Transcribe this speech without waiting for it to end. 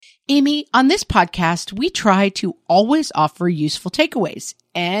Amy, on this podcast, we try to always offer useful takeaways.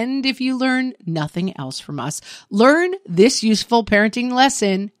 And if you learn nothing else from us, learn this useful parenting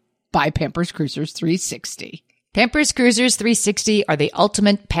lesson by Pampers Cruisers 360. Pampers Cruisers 360 are the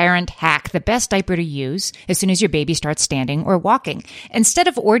ultimate parent hack, the best diaper to use as soon as your baby starts standing or walking. Instead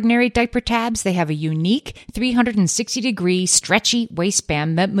of ordinary diaper tabs, they have a unique 360-degree stretchy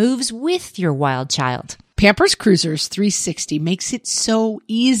waistband that moves with your wild child. Pampers Cruisers 360 makes it so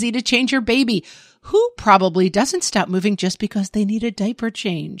easy to change your baby, who probably doesn't stop moving just because they need a diaper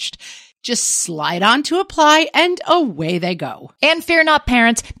changed. Just slide on to apply and away they go. And fear not,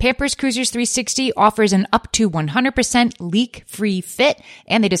 parents, Pampers Cruisers 360 offers an up to 100% leak-free fit,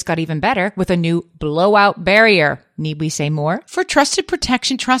 and they just got even better with a new blowout barrier. Need we say more? For trusted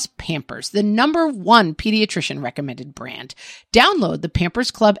protection, trust Pampers, the #1 pediatrician recommended brand. Download the Pampers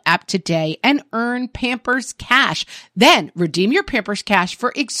Club app today and earn Pampers Cash. Then redeem your Pampers Cash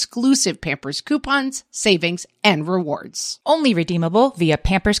for exclusive Pampers coupons, savings, and rewards. Only redeemable via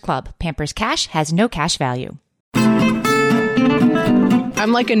Pampers Club. Pampers Cash has no cash value.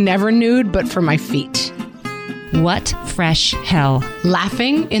 I'm like a never nude, but for my feet. What fresh hell?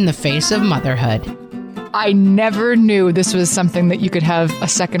 Laughing in the face of motherhood. I never knew this was something that you could have a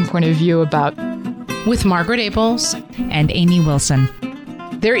second point of view about. With Margaret Abels and Amy Wilson.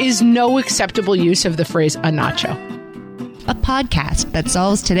 There is no acceptable use of the phrase a nacho. A podcast that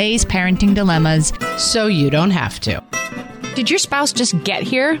solves today's parenting dilemmas so you don't have to. Did your spouse just get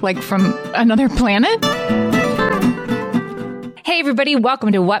here, like from another planet? Hey everybody,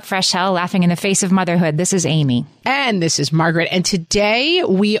 welcome to What Fresh Hell, Laughing in the Face of Motherhood. This is Amy. And this is Margaret. And today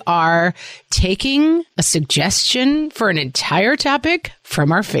we are taking a suggestion for an entire topic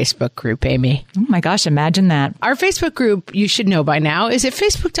from our Facebook group, Amy. Oh my gosh, imagine that. Our Facebook group, you should know by now, is at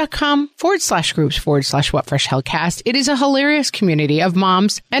facebook.com/groups/whatfreshhellcast. It is a hilarious community of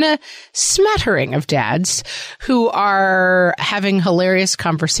moms and a smattering of dads who are having hilarious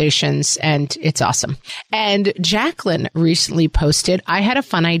conversations, and it's awesome. And Jacqueline recently posted, I had a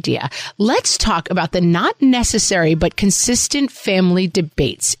fun idea. Let's talk about the not necessary but consistent family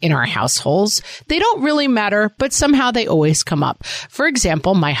debates in our households. They don't really matter, but somehow they always come up. For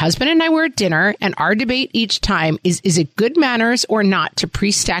example, my husband and I were at dinner, and our debate each time is it good manners or not to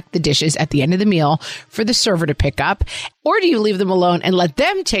pre-stack the dishes at the end of the meal for the server to pick up? Or do you leave them alone and let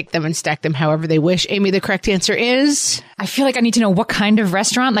them take them and stack them however they wish? Amy, the correct answer is? I feel like I need to know what kind of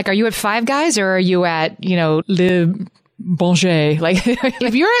restaurant. Like, are you at Five Guys or are you at, Le Bonger? Like,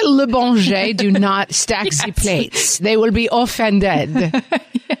 if you're at Le Bonger, do not stack the plates. They will be offended. Yeah.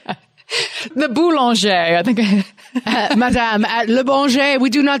 The Boulanger, I think. Madame, at Le Bonger, we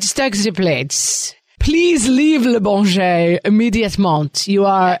do not stack the plates. Please leave Le Bonger immediately. You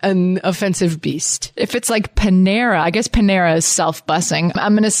are an offensive beast. If it's like Panera, I guess Panera is self-busing.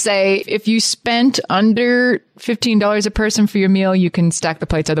 I'm going to say if you spent under $15 a person for your meal, you can stack the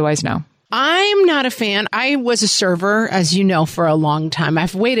plates. Otherwise, no. I'm not a fan. I was a server, as you know, for a long time.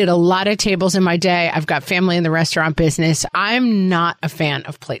 I've waited a lot of tables in my day. I've got family in the restaurant business. I'm not a fan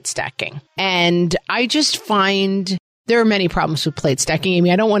of plate stacking. And I just find there are many problems with plate stacking,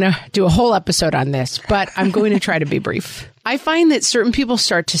 Amy. I don't want to do a whole episode on this, but I'm going to try to be brief. I find that certain people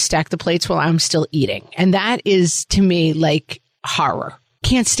start to stack the plates while I'm still eating. And that is, to me, like horror.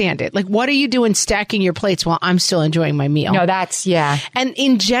 Can't stand it. Like, what are you doing stacking your plates while I'm still enjoying my meal? No, yeah. And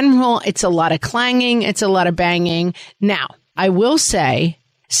in general, it's a lot of clanging. It's a lot of banging. Now, I will say,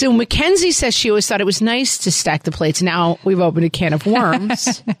 so Mackenzie says she always thought it was nice to stack the plates. Now we've opened a can of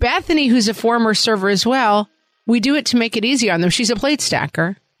worms. Bethany, who's a former server as well, we do it to make it easy on them. She's a plate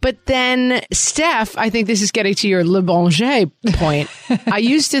stacker. But then Steph, I think this is getting to your Le Bonger point. I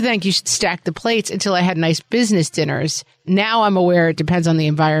used to think you should stack the plates until I had nice business dinners. Now I'm aware it depends on the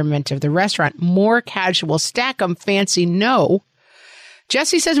environment of the restaurant. More casual, stack them, fancy, no.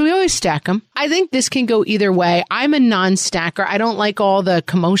 Jesse says we always stack them. I think this can go either way. I'm a non-stacker. I don't like all the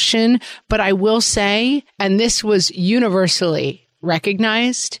commotion, but I will say, and this was universally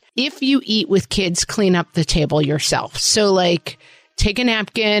recognized, if you eat with kids, clean up the table yourself. So like, take a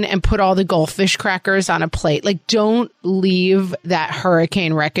napkin and put all the goldfish crackers on a plate. Like, don't leave that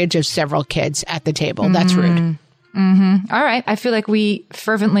hurricane wreckage of several kids at the table. That's rude. Mm-hmm. All right. I feel like we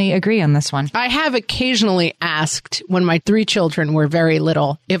fervently agree on this one. I have occasionally asked when my 3 children were very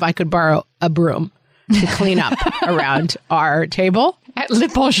little if I could borrow a broom to clean up around our table. At Le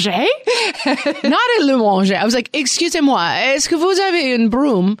Bonger? Not at Le Bonger. I was like, excusez-moi, est-ce que vous avez une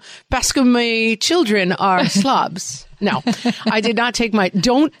broom? Parce que my children are slobs. No, I did not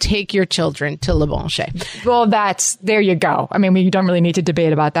don't take your children to Le Blanchet. Well, there you go. I mean, we don't really need to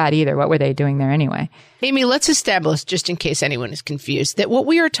debate about that either. What were they doing there anyway? Amy, let's establish, just in case anyone is confused, that what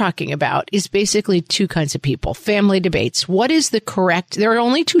we are talking about is basically two kinds of people. Family debates. What is the correct? There are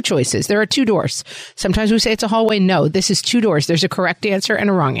only two choices. There are two doors. Sometimes we say it's a hallway. No, this is two doors. There's a correct answer and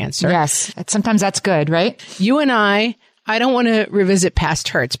a wrong answer. Yes. Sometimes that's good, right? You and I don't want to revisit past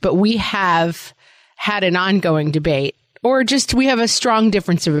hurts, but we have had an ongoing debate, or just we have a strong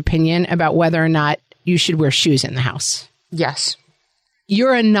difference of opinion about whether or not you should wear shoes in the house. Yes.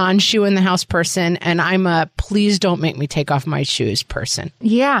 You're a non-shoe in the house person, and I'm a please don't make me take off my shoes person.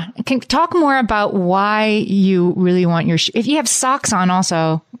 Yeah. Can you talk more about why you really want your shoes? If you have socks on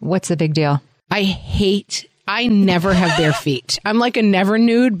also, what's the big deal? I never have bare feet. I'm like a never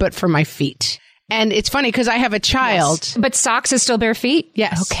nude, but for my feet. And it's funny because I have a child. Yes. But socks is still bare feet?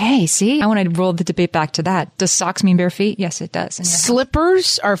 Yes. Okay, see? I want to roll the debate back to that. Does socks mean bare feet? Yes, it does.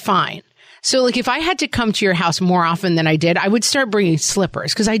 Slippers are fine. So like if I had to come to your house more often than I did, I would start bringing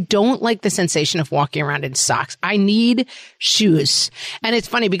slippers because I don't like the sensation of walking around in socks. I need shoes. And it's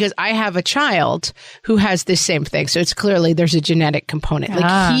funny because I have a child who has this same thing. So it's clearly there's a genetic component.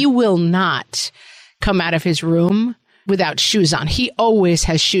 Like he will not come out of his room without shoes on. He always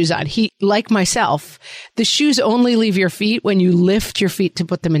has shoes on. He, like myself, the shoes only leave your feet when you lift your feet to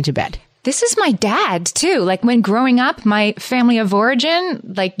put them into bed. This is my dad, too. Like when growing up, my family of origin,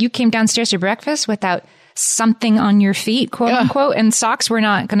 like you came downstairs to breakfast without something on your feet, quote unquote, and socks were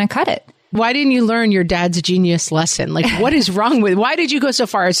not going to cut it. Why didn't you learn your dad's genius lesson? Like, what is wrong with, why did you go so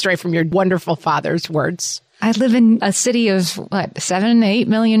far astray from your wonderful father's words? I live in a city of 7, 8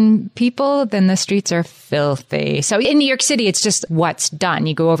 million people. Then the streets are filthy. So in New York City, it's just what's done.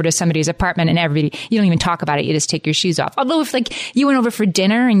 You go over to somebody's apartment and you don't even talk about it. You just take your shoes off. Although if like you went over for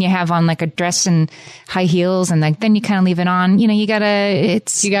dinner and you have on like a dress and high heels and like, then you kind of leave it on, you gotta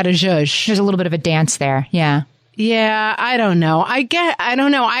zhuzh. There's a little bit of a dance there. Yeah. Yeah, I don't know. I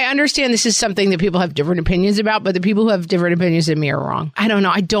don't know. I understand this is something that people have different opinions about, but the people who have different opinions than me are wrong. I don't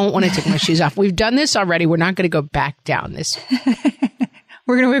know. I don't want to take my shoes off. We've done this already. We're not going to go back down this.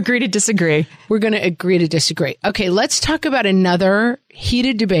 We're going to agree to disagree. We're going to agree to disagree. Okay, let's talk about another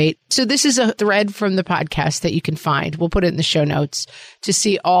heated debate. So this is a thread from the podcast that you can find. We'll put it in the show notes to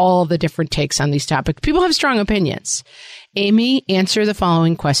see all the different takes on these topics. People have strong opinions. Amy, answer the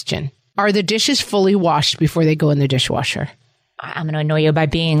following question. Are the dishes fully washed before they go in the dishwasher? I'm going to annoy you by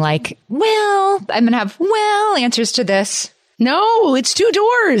being like, I'm going to have answers to this. No, it's two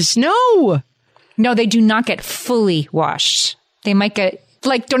doors. No, they do not get fully washed. They might get,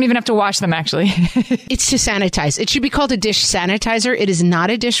 don't even have to wash them, actually. It's to sanitize. It should be called a dish sanitizer. It is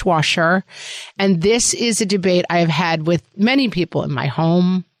not a dishwasher. And this is a debate I have had with many people in my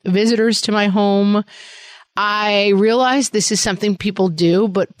home, visitors to my home. I realize this is something people do,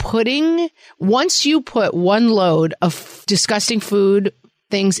 but once you put one load of disgusting food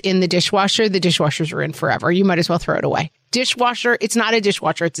things in the dishwashers are in forever. You might as well throw it away. Dishwasher, it's not a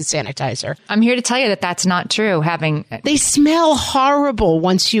dishwasher, it's a sanitizer. I'm here to tell you that that's not true. They smell horrible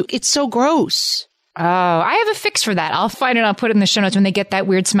it's so gross. Oh, I have a fix for that. I'll find it. I'll put it in the show notes. When they get that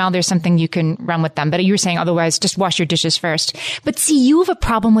weird smell, there's something you can run with them. But you were saying otherwise, just wash your dishes first. But see, you have a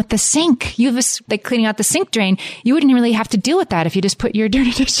problem with the sink. You have like cleaning out the sink drain. You wouldn't really have to deal with that if you just put your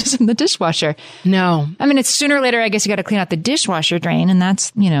dirty dishes in the dishwasher. No. I mean, it's sooner or later, I guess you got to clean out the dishwasher drain. And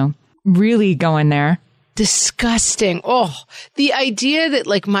that's, really going there. Disgusting. Oh, the idea that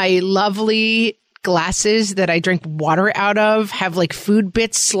like my lovely glasses that I drink water out of have like food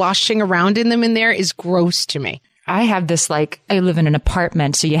bits sloshing around in them in there is gross to me. I have this I live in an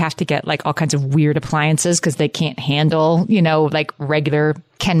apartment, so you have to get like all kinds of weird appliances because they can't handle, like regular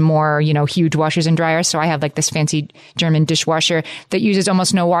Kenmore, huge washers and dryers. So I have like this fancy German dishwasher that uses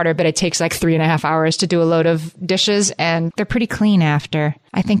almost no water, but it takes like 3.5 hours to do a load of dishes and they're pretty clean after.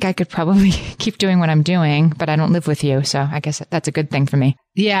 I think I could probably keep doing what I'm doing, but I don't live with you. So I guess that's a good thing for me.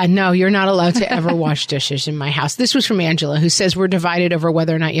 Yeah, no, you're not allowed to ever wash dishes in my house. This was from Angela, who says we're divided over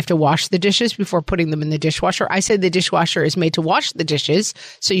whether or not you have to wash the dishes before putting them in the dishwasher. I said the dishwasher is made to wash the dishes,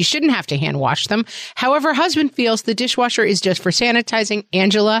 so you shouldn't have to hand wash them. However, husband feels the dishwasher is just for sanitizing.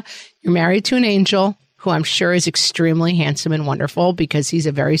 Angela, you're married to an angel who I'm sure is extremely handsome and wonderful because he's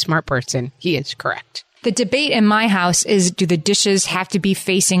a very smart person. He is correct. The debate in my house is, do the dishes have to be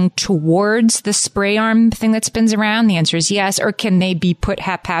facing towards the spray arm thing that spins around? The answer is yes. Or can they be put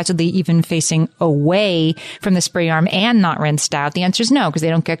haphazardly even facing away from the spray arm and not rinsed out? The answer is no, because they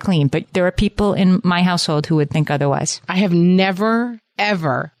don't get clean. But there are people in my household who would think otherwise. I have never,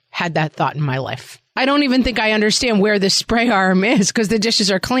 ever had that thought in my life. I don't even think I understand where the spray arm is because the dishes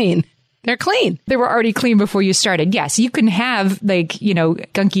are clean. They're clean. They were already clean before you started. Yes, you can have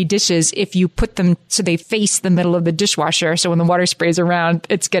gunky dishes if you put them so they face the middle of the dishwasher. So when the water sprays around,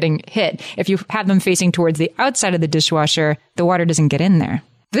 it's getting hit. If you have them facing towards the outside of the dishwasher, the water doesn't get in there.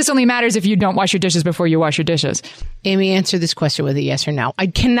 This only matters if you don't wash your dishes before you wash your dishes. Amy, answer this question with a yes or no. I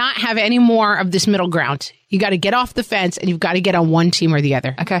cannot have any more of this middle ground. You got to get off the fence and you've got to get on one team or the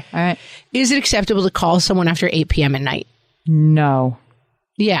other. Okay. All right. Is it acceptable to call someone after 8 p.m. at night? No.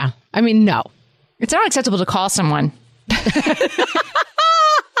 Yeah. I mean, no. It's not acceptable to call someone.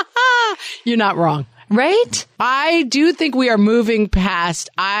 You're not wrong. Right? I do think we are moving past.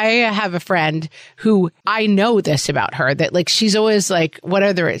 I have a friend who I know this about her, that like she's always like,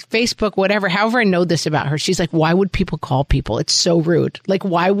 whatever it is, Facebook, whatever, however I know this about her. She's like, why would people call people? It's so rude. Like,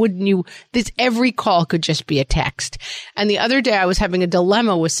 why wouldn't you? Every call could just be a text. And the other day I was having a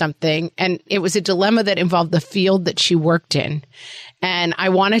dilemma with something, and it was a dilemma that involved the field that she worked in. And I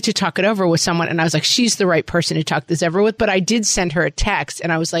wanted to talk it over with someone. And I was like, she's the right person to talk this over with. But I did send her a text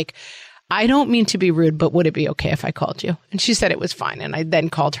and I was like, I don't mean to be rude, but would it be okay if I called you? And she said it was fine. And I then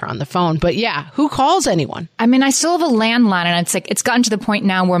called her on the phone. But yeah, who calls anyone? I mean, I still have a landline, and it's like, it's gotten to the point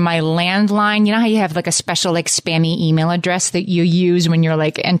now where my landline, you know how you have like a special like spammy email address that you use when you're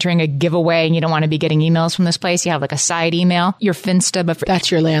like entering a giveaway and you don't want to be getting emails from this place? You have like a side email, your Finsta, but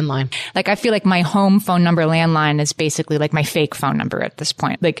That's your landline. Like, I feel like my home phone number landline is basically like my fake phone number at this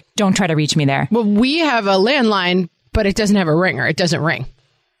point. Like, don't try to reach me there. Well, we have a landline, but it doesn't have a ringer. It doesn't ring.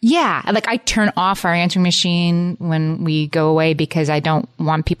 Yeah. Like, I turn off our answering machine when we go away because I don't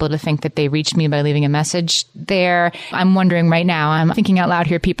want people to think that they reached me by leaving a message there. I'm wondering right now, I'm thinking out loud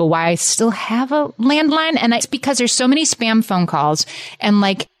here, people, why I still have a landline. And it's because there's so many spam phone calls, and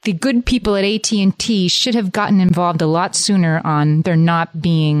like the good people at AT&T should have gotten involved a lot sooner on there not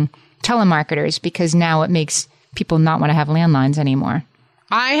being telemarketers, because now it makes people not want to have landlines anymore.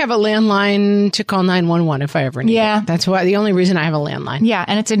 I have a landline to call 911 if I ever need it. That's why the only reason I have a landline. Yeah,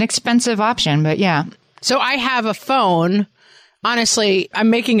 and it's an expensive option, but yeah. So I have a phone. Honestly, I'm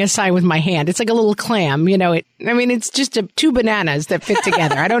making a sign with my hand. It's like a little clam, you know. It's just two bananas that fit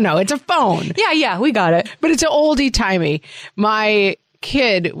together. I don't know. It's a phone. Yeah, we got it. But it's an oldie timey. My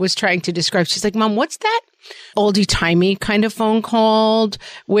kid was trying to describe. She's like, Mom, what's that oldie timey kind of phone called?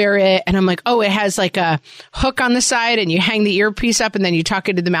 And I'm like, oh, it has like a hook on the side and you hang the earpiece up and then you talk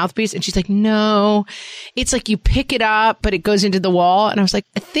into the mouthpiece. And she's like, no, it's like you pick it up, but it goes into the wall. And I was like,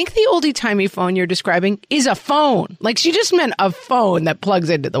 I think the oldie timey phone you're describing is a phone. Like, she just meant a phone that plugs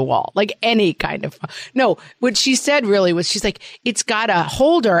into the wall, like any kind of phone. No, what she said really was, she's like, it's got a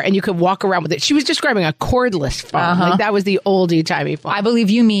holder and you could walk around with it. She was describing a cordless phone. Like, that was the oldie timey phone. I believe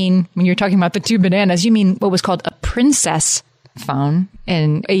you mean, when you're talking about the two bananas, you mean what was called a princess phone,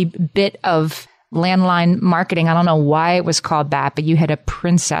 and a bit of landline marketing. I don't know why it was called that, but you had a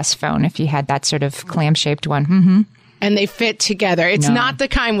princess phone if you had that sort of clam-shaped one. Mm-hmm. And they fit together. It's not the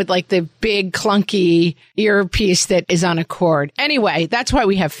kind with like the big clunky earpiece that is on a cord. Anyway, that's why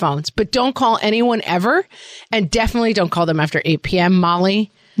we have phones. But don't call anyone ever, and definitely don't call them after 8 p.m.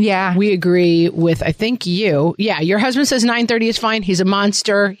 Molly. Yeah. We agree with, I think, you. Yeah, your husband says 9:30 is fine. He's a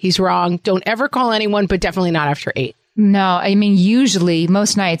monster. He's wrong. Don't ever call anyone, but definitely not after 8. No, I mean, usually,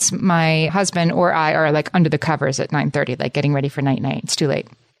 most nights, my husband or I are like under the covers at 9:30, like getting ready for night-night. It's too late.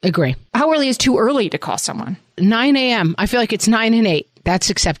 Agree. How early is too early to call someone? 9 a.m. I feel like it's 9 and 8. That's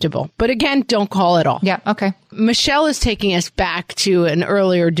acceptable. But again, don't call at all. Yeah, okay. Michelle is taking us back to an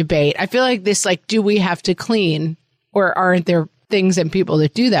earlier debate. I feel like this, like, do we have to clean, or aren't there things and people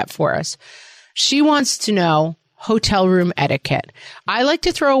that do that for us? She wants to know hotel room etiquette. I like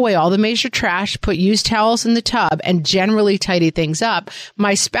to throw away all the major trash, put used towels in the tub, and generally tidy things up.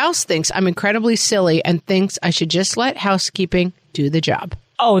 My spouse thinks I'm incredibly silly and thinks I should just let housekeeping do the job.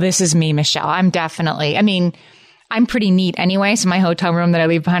 Oh, this is me, Michelle. I'm pretty neat anyway, so my hotel room that I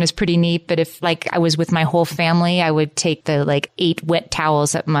leave behind is pretty neat. But if like I was with my whole family, I would take the like 8 wet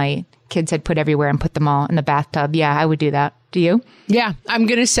towels that my kids had put everywhere and put them all in the bathtub. Yeah, I would do that. Do you? Yeah, I'm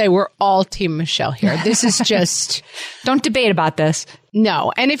going to say we're all Team Michelle here. This is just... Don't debate about this.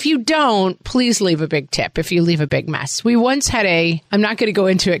 No. And if you don't, please leave a big tip if you leave a big mess. We once had I'm not going to go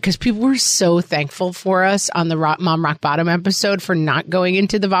into it because people were so thankful for us on the Mom Rock Bottom episode for not going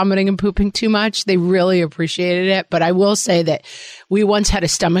into the vomiting and pooping too much. They really appreciated it. But I will say that we once had a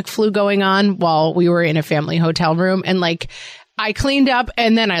stomach flu going on while we were in a family hotel room. And like, I cleaned up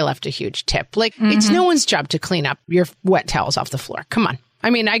and then I left a huge tip. Like, It's no one's job to clean up your wet towels off the floor. Come on.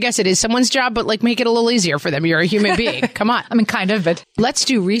 I mean, I guess it is someone's job, but like, make it a little easier for them. You're a human being. Come on. I mean, kind of, but let's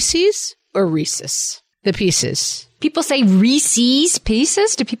do Reese's or Reese's. The Pieces. People say Reese's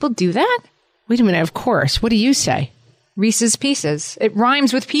Pieces. Do people do that? Wait a minute. Of course. What do you say? Reese's Pieces. It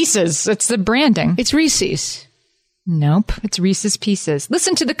rhymes with pieces. It's the branding. It's Reese's. Nope. It's Reese's Pieces.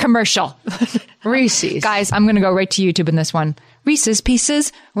 Listen to the commercial. Reese's. Guys, I'm going to go right to YouTube in this one. Reese's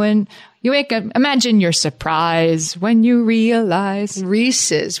Pieces. When you wake up, imagine your surprise when you realize.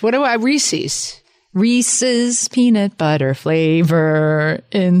 Reese's. What about Reese's? Reese's peanut butter flavor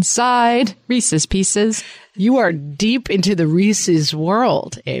inside Reese's Pieces. You are deep into the Reese's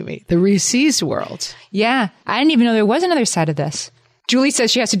world, Amy. The Reese's world. Yeah. I didn't even know there was another side of this. Julie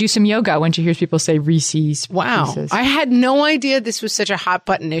says she has to do some yoga when she hears people say Reese's Wow. Pieces. I had no idea this was such a hot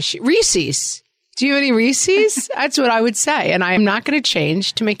button issue. Reese's. Do you have any Reese's? That's what I would say. And I am not going to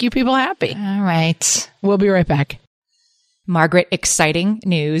change to make you people happy. All right. We'll be right back. Margaret, exciting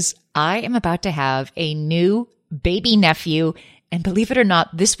news. I am about to have a new baby nephew. And believe it or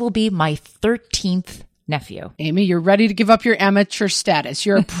not, this will be my 13th nephew. Amy, you're ready to give up your amateur status.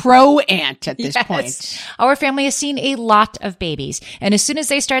 You're a pro aunt at this point. Our family has seen a lot of babies. And as soon as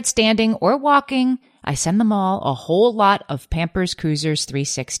they start standing or walking, I send them all a whole lot of Pampers Cruisers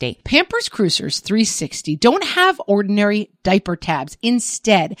 360. Pampers Cruisers 360 don't have ordinary diaper tabs.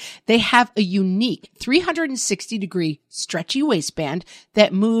 Instead, they have a unique 360-degree stretchy waistband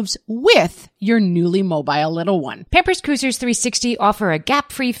that moves with your newly mobile little one. Pampers Cruisers 360 offer a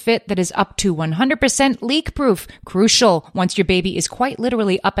gap-free fit that is up to 100% leak-proof. Crucial once your baby is quite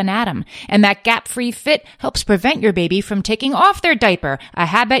literally up and at 'em. And that gap-free fit helps prevent your baby from taking off their diaper, a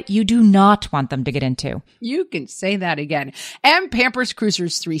habit you do not want them to get into. You can say that again. And Pampers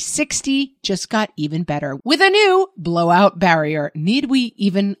Cruisers 360 just got even better with a new blowout barrier. Need we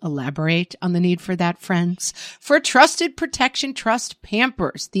even elaborate on the need for that, friends? For trusted protection, trust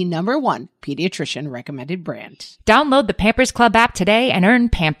Pampers, the #1 pediatrician recommended brand. Download the Pampers Club app today and earn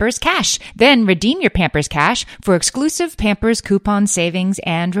Pampers Cash. Then redeem your Pampers Cash for exclusive Pampers coupon savings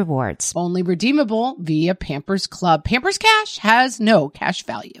and rewards. Only redeemable via Pampers Club. Pampers Cash has no cash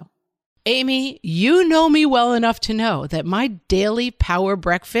value. Amy, you know me well enough to know that my daily power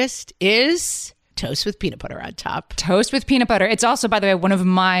breakfast is toast with peanut butter on top. Toast with peanut butter. It's also, by the way, one of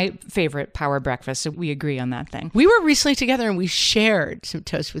my favorite power breakfasts. So we agree on that thing. We were recently together and we shared some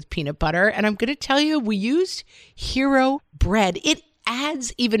toast with peanut butter. And I'm going to tell you, we used Hero bread. It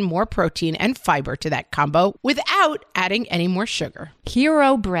adds even more protein and fiber to that combo without adding any more sugar.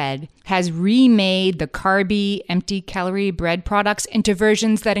 Hero Bread has remade the carby, empty-calorie bread products into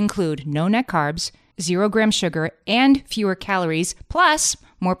versions that include no net carbs, 0 gram sugar, and fewer calories, plus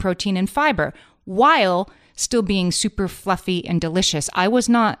more protein and fiber, while still being super fluffy and delicious. I was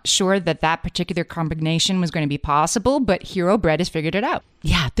not sure that that particular combination was going to be possible, but Hero Bread has figured it out.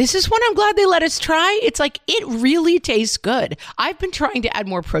 Yeah, this is one I'm glad they let us try. It's like, it really tastes good. I've been trying to add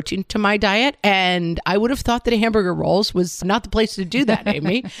more protein to my diet, and I would have thought that a hamburger rolls was not the place to do that,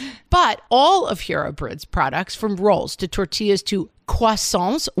 Amy. But all of Hero Bread's products, from rolls to tortillas to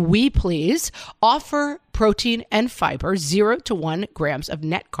croissants, we please, offer protein and fiber, 0 to 1 grams of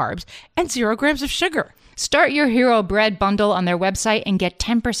net carbs, and 0 grams of sugar. Start your Hero Bread bundle on their website and get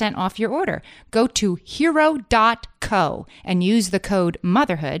 10% off your order. Go to hero.co and use the code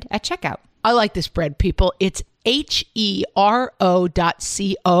motherhood at checkout. I like this bread, people. It's HERO.co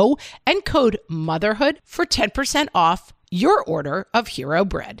and code motherhood for 10% off your order of Hero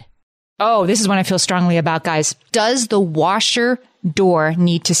Bread. Oh, this is one I feel strongly about, guys. Does the washer door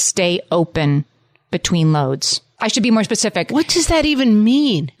need to stay open between loads? I should be more specific. What does that even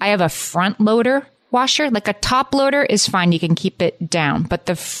mean? I have a front loader washer. Like a top loader is fine. You can keep it down. But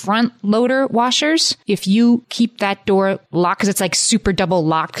the front loader washers, if you keep that door locked, because it's like super double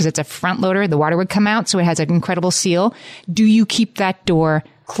locked because it's a front loader, the water would come out. So it has an incredible seal. Do you keep that door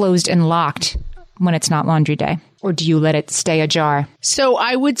closed and locked when it's not laundry day? Or do you let it stay ajar? So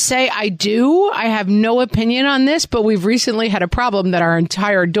I would say I do. I have no opinion on this, but we've recently had a problem that our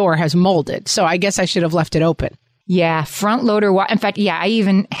entire door has molded. So I guess I should have left it open. Yeah, front loader. In fact, yeah, I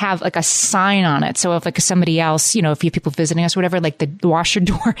even have like a sign on it. So if like somebody else, you know, if you have people visiting us or whatever, like the washer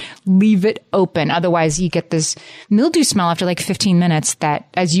door, leave it open. Otherwise, you get this mildew smell after like 15 minutes that,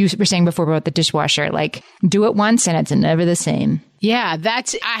 as you were saying before about the dishwasher, like do it once and it's never the same. Yeah,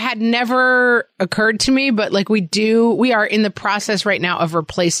 I had never occurred to me, but like we are in the process right now of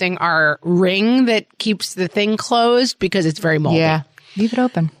replacing our ring that keeps the thing closed because it's very moldy. Yeah. Leave it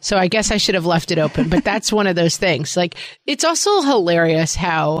open. So I guess I should have left it open, but that's one of those things. Like, it's also hilarious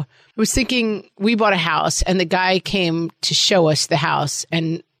how I was thinking we bought a house and the guy came to show us the house.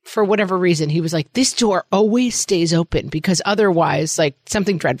 And for whatever reason, he was like, this door always stays open because otherwise, like,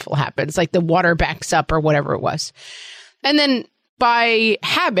 something dreadful happens, like the water backs up or whatever it was. And then by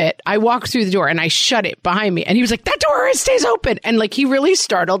habit, I walked through the door and I shut it behind me. And he was like, that door stays open. And like, he really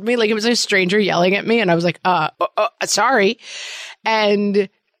startled me. Like it was a stranger yelling at me. And I was like, sorry. And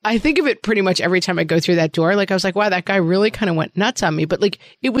I think of it pretty much every time I go through that door. Like I was like, wow, that guy really kind of went nuts on me. But like,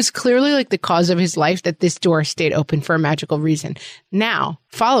 it was clearly like the cause of his life that this door stayed open for a magical reason. Now,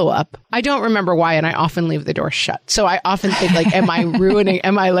 follow up. I don't remember why. And I often leave the door shut. So I often think like, am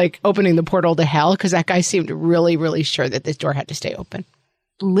I like opening the portal to hell? Because that guy seemed really, really sure that this door had to stay open.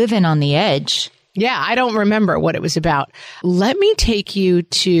 Living on the edge. Yeah, I don't remember what it was about. Let me take you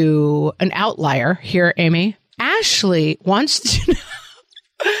to an outlier here, Amy. Ashley wants to know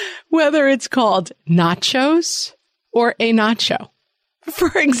whether it's called nachos or a nacho.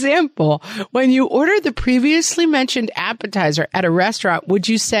 For example, when you order the previously mentioned appetizer at a restaurant, would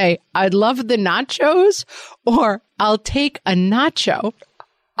you say, I'd love the nachos, or I'll take a nacho?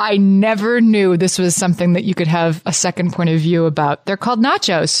 I never knew this was something that you could have a second point of view about. They're called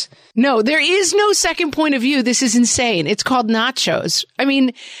nachos. No, there is no second point of view. This is insane. It's called nachos. I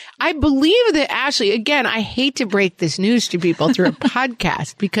mean, I believe that Ashley, again, I hate to break this news to people through a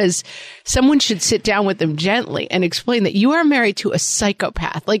podcast because someone should sit down with them gently and explain that you are married to a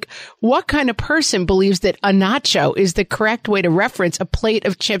psychopath. Like, what kind of person believes that a nacho is the correct way to reference a plate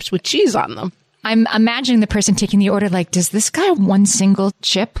of chips with cheese on them? I'm imagining the person taking the order like, does this guy have one single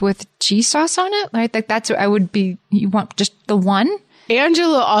chip with cheese sauce on it? Like that's what I would be. You want just the one?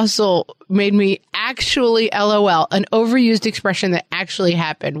 Angela also made me actually LOL, an overused expression that actually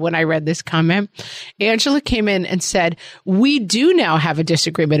happened when I read this comment. Angela came in and said, we do now have a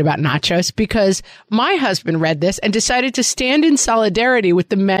disagreement about nachos because my husband read this and decided to stand in solidarity with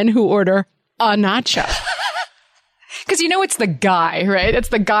the men who order a nacho. Because you know it's the guy, right? It's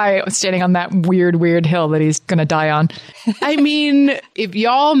the guy standing on that weird hill that he's going to die on. I mean, if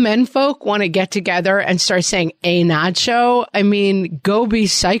y'all menfolk want to get together and start saying a nacho, I mean, go be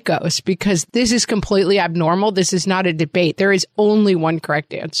psychos because this is completely abnormal. This is not a debate. There is only one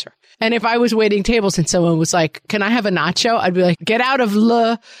correct answer. And if I was waiting tables and someone was like, can I have a nacho? I'd be like, get out of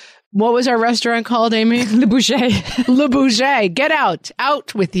what was our restaurant called, Amy? Le Bouger. Le Bouger. Get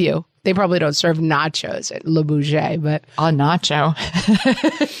out with you. They probably don't serve nachos at Le Bouger, but a nacho.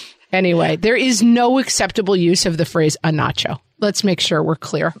 Anyway, there is no acceptable use of the phrase a nacho. Let's make sure we're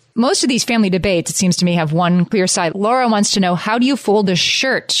clear. Most of these family debates, it seems to me, have one clear side. Laura wants to know, how do you fold a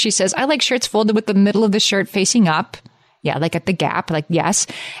shirt? She says, I like shirts folded with the middle of the shirt facing up. Yeah, like at the gap, like yes.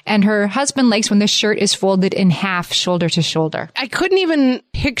 And her husband likes when the shirt is folded in half, shoulder to shoulder. I couldn't even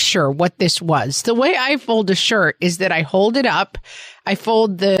picture what this was. The way I fold a shirt is that I hold it up, I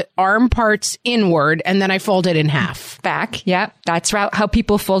fold the arm parts inward, and then I fold it in half. Back, yeah. That's how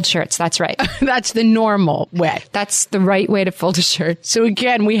people fold shirts. That's right. That's the normal way. That's the right way to fold a shirt. So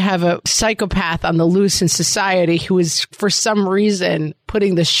again, we have a psychopath on the loose in society who is, for some reason,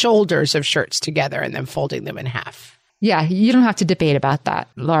 putting the shoulders of shirts together and then folding them in half. Yeah, you don't have to debate about that,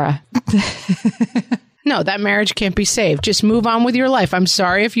 Laura. No, that marriage can't be saved. Just move on with your life. I'm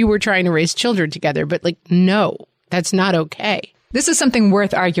sorry if you were trying to raise children together, but no, that's not okay. This is something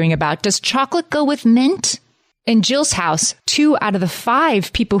worth arguing about. Does chocolate go with mint? In Jill's house, 2 out of the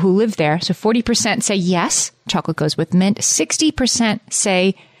 5 people who live there, so 40% say yes, chocolate goes with mint. 60%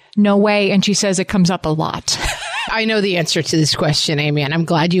 say no way, and she says it comes up a lot. I know the answer to this question, Amy, and I'm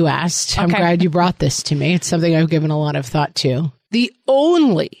glad you asked. Okay. I'm glad you brought this to me. It's something I've given a lot of thought to. The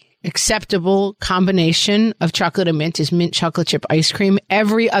only acceptable combination of chocolate and mint is mint chocolate chip ice cream.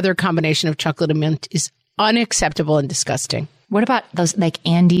 Every other combination of chocolate and mint is unacceptable and disgusting. What about those like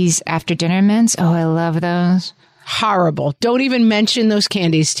Andes after dinner mints? Oh, I love those. Horrible. Don't even mention those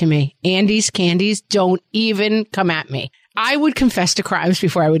candies to me. Andes candies, don't even come at me. I would confess to crimes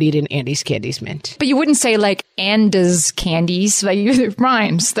before I would eat an Andes Candies mint. But you wouldn't say like Andes candies. Like it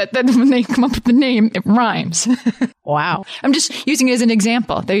rhymes. That when they come up with the name, it rhymes. Wow. I'm just using it as an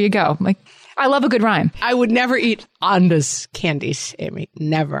example. There you go. Like I love a good rhyme. I would never eat Andes Candies, Amy.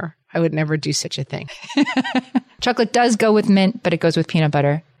 Never. I would never do such a thing. Chocolate does go with mint, but it goes with peanut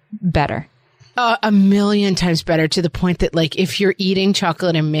butter better. A million times better, to the point that if you're eating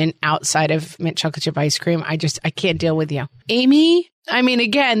chocolate and mint outside of mint chocolate chip ice cream, I can't deal with you. Amy, I mean,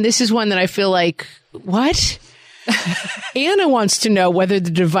 again, this is one that I feel like, what? Anna wants to know whether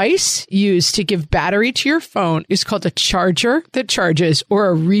the device used to give battery to your phone is called a charger that charges or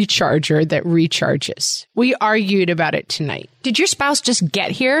a recharger that recharges. We argued about it tonight. Did your spouse just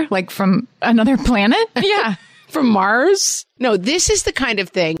get here, like from another planet? Yeah. From Mars? No, this is the kind of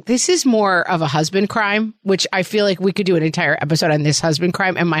thing. This is more of a husband crime, which I feel like we could do an entire episode on this husband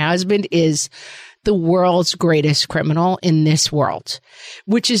crime. And my husband is the world's greatest criminal in this world,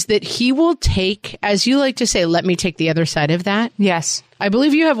 which is that he will take, as you like to say, let me take the other side of that. Yes. I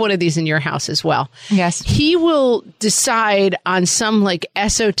believe you have one of these in your house as well. Yes. He will decide on some like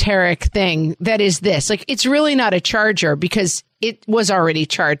esoteric thing that is this. Like, it's really not a charger because it was already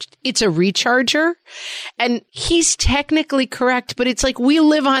charged. It's a recharger. And he's technically correct, but it's like, we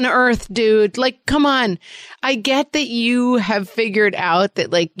live on Earth, dude. Like, come on. I get that you have figured out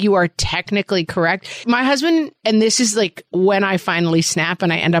that like you are technically correct. My husband, and this is like when I finally snap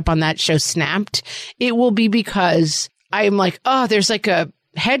and I end up on that show Snapped, it will be because I'm like, oh, there's like a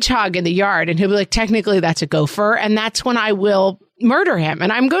hedgehog in the yard. And he'll be like, technically that's a gopher. And that's when I will murder him.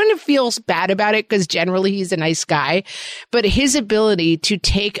 And I'm going to feel bad about it because generally he's a nice guy. But his ability to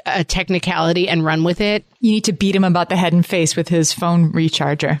take a technicality and run with it. You need to beat him about the head and face with his phone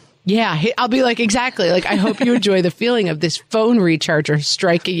recharger. Yeah, I'll be like, exactly. Like, I hope you enjoy the feeling of this phone recharger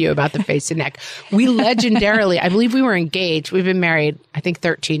striking you about the face and neck. We legendarily, I believe we were engaged. We've been married, I think,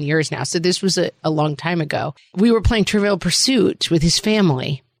 13 years now. So this was a long time ago. We were playing Trivial Pursuit with his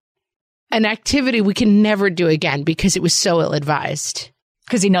family, an activity we can never do again because it was so ill-advised.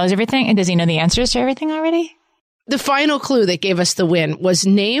 Because he knows everything? And does he know the answers to everything already? The final clue that gave us the win was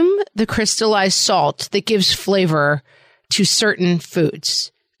name the crystallized salt that gives flavor to certain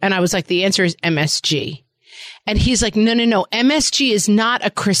foods. And I was like, the answer is MSG. And he's like, no. MSG is not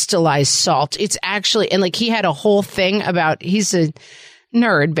a crystallized salt. It's actually, and like he had a whole thing about, he's a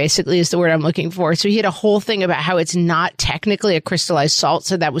nerd, basically, is the word I'm looking for. So he had a whole thing about how it's not technically a crystallized salt.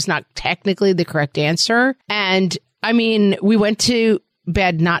 So that was not technically the correct answer. And I mean, we went to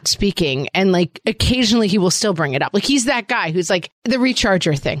bed not speaking, and like occasionally he will still bring it up. Like, he's that guy who's like, the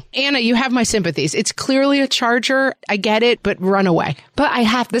recharger thing. Anna, you have my sympathies. It's clearly a charger. I get it, but run away.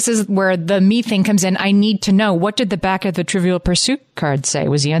 But this is where the me thing comes in. I need to know, what did the back of the Trivial Pursuit card say?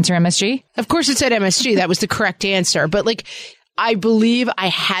 Was the answer MSG? Of course it said MSG. That was the correct answer. But like, I believe I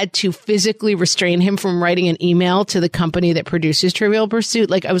had to physically restrain him from writing an email to the company that produces Trivial Pursuit.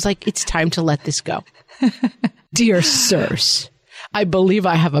 Like, I was like, it's time to let this go. Dear sirs, I believe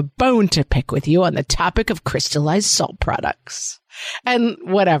I have a bone to pick with you on the topic of crystallized salt products. And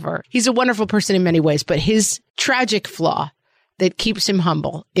whatever. He's a wonderful person in many ways, but his tragic flaw that keeps him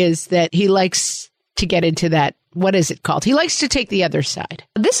humble is that he likes to get into that. What is it called? He likes to take the other side.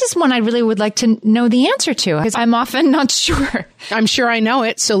 This is one I really would like to know the answer to, because I'm often not sure. I'm sure I know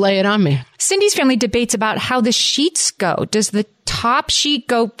it, so lay it on me. Cindy's family debates about how the sheets go. Does the top sheet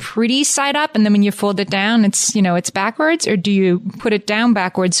go pretty side up, and then when you fold it down, it's backwards? Or do you put it down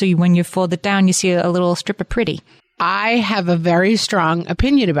backwards so when you fold it down, you see a little strip of pretty? I have a very strong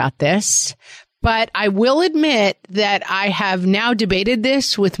opinion about this. But I will admit that I have now debated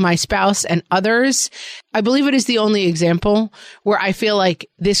this with my spouse and others. I believe it is the only example where I feel like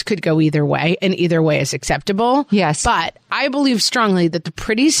this could go either way, and either way is acceptable. Yes. But I believe strongly that the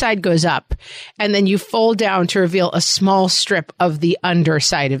pretty side goes up, and then you fold down to reveal a small strip of the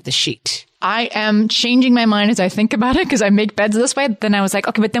underside of the sheet. I am changing my mind as I think about it, because I make beds this way. Then I was like,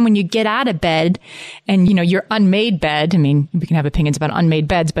 okay, but then when you get out of bed and, your unmade bed, I mean, we can have opinions about unmade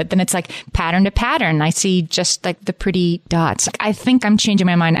beds, but then it's like pattern to pattern. I see just like the pretty dots. I think I'm changing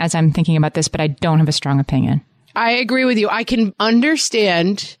my mind as I'm thinking about this, but I don't have a strong opinion. I agree with you. I can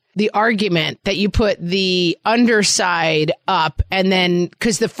understand the argument that you put the underside up, and then,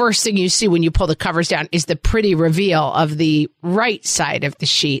 because the first thing you see when you pull the covers down is the pretty reveal of the right side of the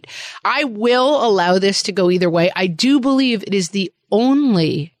sheet. I will allow this to go either way. I do believe it is the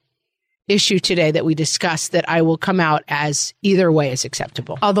only issue today that we discussed that I will come out as either way is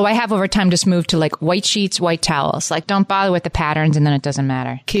acceptable. Although I have over time just moved to like white sheets, white towels. Like, don't bother with the patterns, and then it doesn't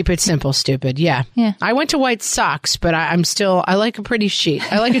matter. Keep it simple, stupid. Yeah. I went to white socks, but I like a pretty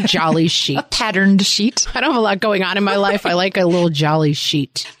sheet. I like a jolly sheet. A patterned sheet. I don't have a lot going on in my life. I like a little jolly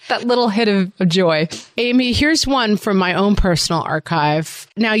sheet. That little hit of joy. Amy, here's one from my own personal archive.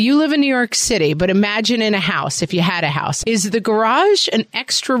 Now, you live in New York City, but imagine in a house, if you had a house. Is the garage an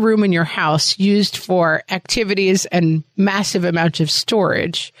extra room in your house used for activities and massive amounts of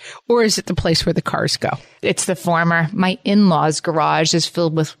storage? Or is it the place where the cars go? It's the former. My in-laws' garage is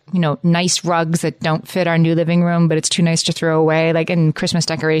filled with, nice rugs that don't fit our new living room, but it's too nice to throw away, like in Christmas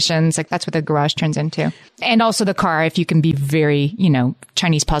decorations. Like, that's what the garage turns into. And also the car, if you can be very,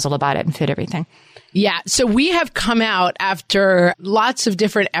 Chinese puzzle about it and fit everything. Yeah. So we have come out after lots of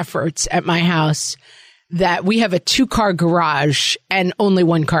different efforts at my house that we have a 2-car garage and only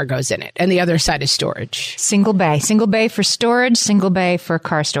 1 car goes in it. And the other side is storage. Single bay for storage, single bay for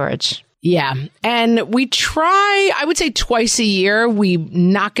car storage. Yeah. And we try, I would say twice a year, we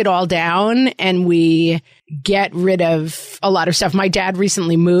knock it all down and we get rid of a lot of stuff. My dad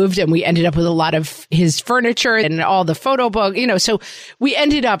recently moved and we ended up with a lot of his furniture and all the photo book, so we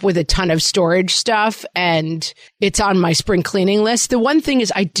ended up with a ton of storage stuff, and it's on my spring cleaning list. The one thing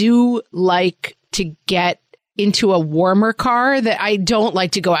is I do like to get into a warmer car. That I don't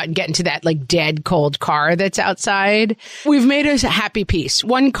like to go out and get into that like dead cold car that's outside. We've made a happy piece.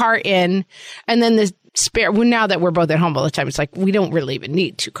 One car in, and then the spare. Well, now that we're both at home all the time, it's like we don't really even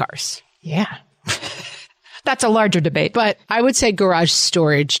need 2 cars. Yeah. That's a larger debate. But I would say garage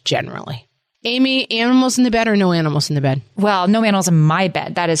storage generally. Amy, animals in the bed or no animals in the bed? Well, no animals in my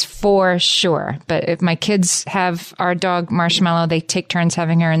bed. That is for sure. But if my kids have our dog Marshmallow, they take turns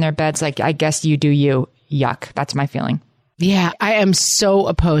having her in their beds. Like, I guess you do you. Yuck. That's my feeling. Yeah, I am so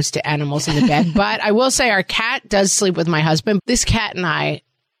opposed to animals in the bed. But I will say our cat does sleep with my husband. This cat and I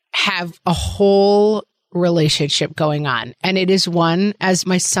have a whole relationship going on. And it is one, as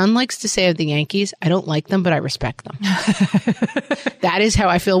my son likes to say of the Yankees, I don't like them, but I respect them. That is how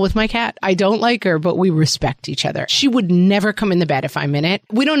I feel with my cat. I don't like her, but we respect each other. She would never come in the bed if I'm in it.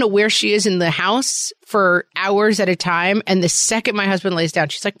 We don't know where she is in the house for hours at a time. And the second my husband lays down,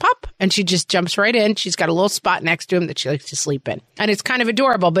 she's like, pop. And she just jumps right in. She's got a little spot next to him that she likes to sleep in. And it's kind of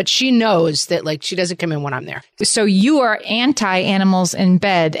adorable, but she knows that like she doesn't come in when I'm there. So you are anti-animals in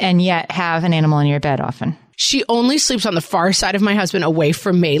bed and yet have an animal in your bed often. She only sleeps on the far side of my husband away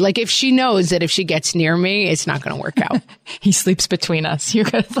from me. Like if she knows that if she gets near me, it's not going to work out. He sleeps between us. You're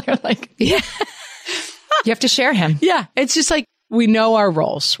like, yeah. You have to share him. Yeah. It's just like, we know our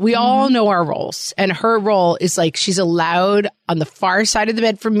roles. We all know our roles. And her role is like, she's allowed on the far side of the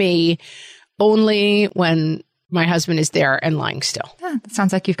bed from me only when my husband is there and lying still. Yeah, that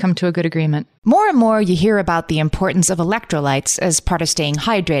sounds like you've come to a good agreement. More and more, you hear about the importance of electrolytes as part of staying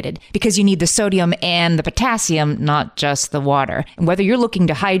hydrated because you need the sodium and the potassium, not just the water. And whether you're looking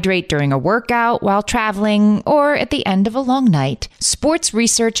to hydrate during a workout, while traveling, or at the end of a long night, Sports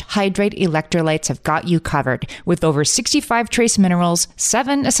Research Hydrate Electrolytes have got you covered with over 65 trace minerals,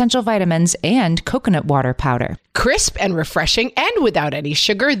 7 essential vitamins, and coconut water powder. Crisp and refreshing and without any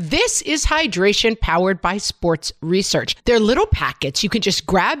sugar, this is hydration powered by Sports Research. They're little packets you can just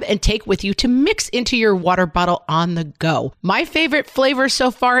grab and take with you to mix into your water bottle on the go. My favorite flavor so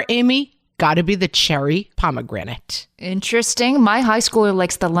far, Amy, gotta be the cherry pomegranate. Interesting. My high schooler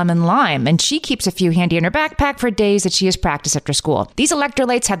likes the lemon lime, and she keeps a few handy in her backpack for days that she has practice after school. These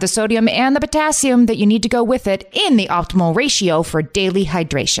electrolytes have the sodium and the potassium that you need to go with it in the optimal ratio for daily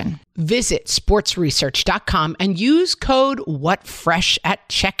hydration. Visit sportsresearch.com and use code WhatFresh at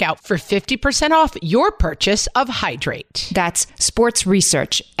checkout for 50% off your purchase of Hydrate. That's Sports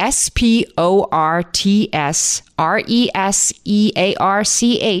Research, SportsResearch,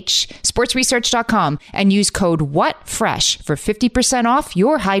 sportsresearch.com, and use code WhatFresh for 50% off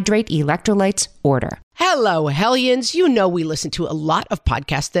your Hydrate electrolytes order. Hello, Hellions. You know we listen to a lot of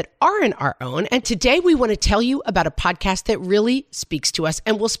podcasts that aren't our own, and today we want to tell you about a podcast that really speaks to us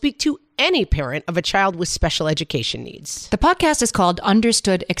and will speak to any parent of a child with special education needs. The podcast is called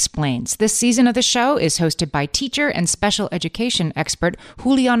Understood Explains. This season of the show is hosted by teacher and special education expert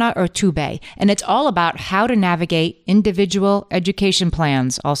Juliana Urtubey, and it's all about how to navigate individual education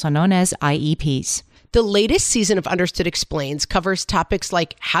plans, also known as IEPs. The latest season of Understood Explains covers topics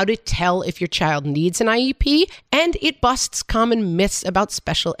like how to tell if your child needs an IEP, and it busts common myths about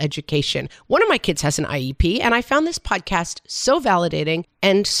special education. One of my kids has an IEP, and I found this podcast so validating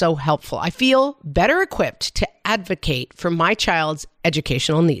and so helpful. I feel better equipped to advocate for my child's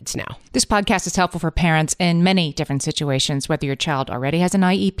educational needs now. This podcast is helpful for parents in many different situations, whether your child already has an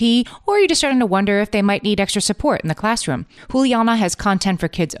IEP or you're just starting to wonder if they might need extra support in the classroom. Juliana has content for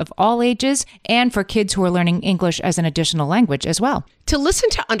kids of all ages and for kids who are learning English as an additional language as well. To listen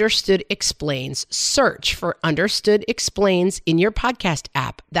to Understood Explains, search for Understood Explains in your podcast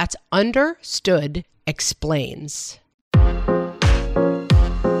app. That's Understood Explains.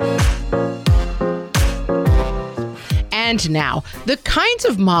 And now, the kinds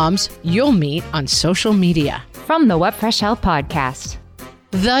of moms you'll meet on social media. From the What Fresh Hell podcast.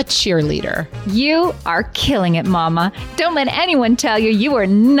 The cheerleader. You are killing it, Mama. Don't let anyone tell you you are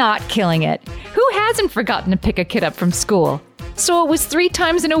not killing it. Who hasn't forgotten to pick a kid up from school? So it was 3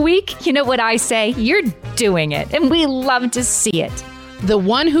 times in a week? You know what I say? You're doing it, and we love to see it. The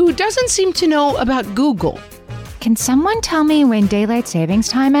one who doesn't seem to know about Google. Can someone tell me when daylight savings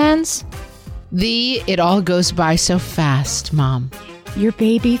time ends? The it all goes by so fast, Mom. Your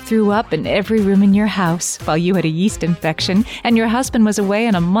baby threw up in every room in your house while you had a yeast infection and your husband was away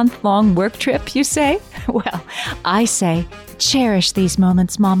on a month-long work trip, you say? Well, I say, cherish these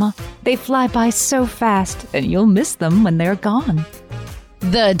moments, Mama. They fly by so fast and you'll miss them when they're gone.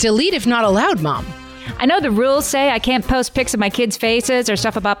 The delete if not allowed, Mom. I know the rules say I can't post pics of my kids' faces or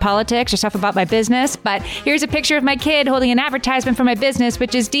stuff about politics or stuff about my business, but here's a picture of my kid holding an advertisement for my business,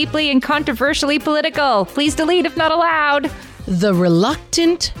 which is deeply and controversially political. Please delete if not allowed. The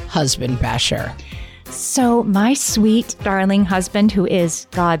reluctant husband basher. So my sweet, darling husband, who is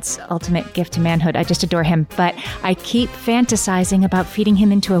God's ultimate gift to manhood, I just adore him, but I keep fantasizing about feeding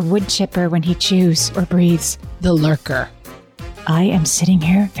him into a wood chipper when he chews or breathes. The lurker. I am sitting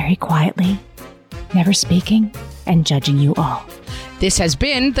here very quietly, never speaking, and judging you all. This has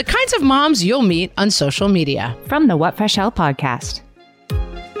been the kinds of moms you'll meet on social media. From the What Fresh Hell podcast.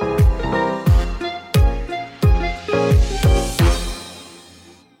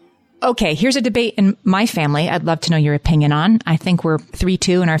 Okay, here's a debate in my family I'd love to know your opinion on. I think we're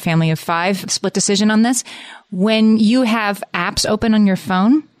 3-2 in our family of 5, split decision on this. When you have apps open on your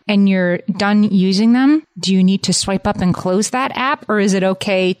phone and you're done using them, do you need to swipe up and close that app? Or is it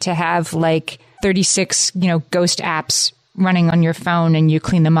okay to have like 36, ghost apps running on your phone and you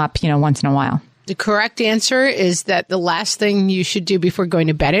clean them up, once in a while? The correct answer is that the last thing you should do before going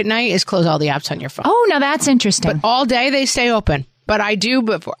to bed at night is close all the apps on your phone. Oh, now that's interesting. But all day they stay open. But I do,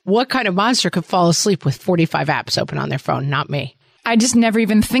 but what kind of monster could fall asleep with 45 apps open on their phone? Not me. I just never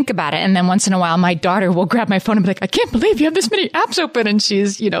even think about it. And then once in a while, my daughter will grab my phone and be like, I can't believe you have this many apps open. And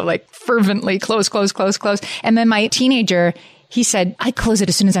she's, fervently close. And then my teenager, he said, I close it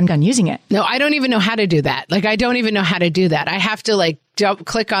as soon as I'm done using it. No, I don't even know how to do that. I don't even know how to do that. I have to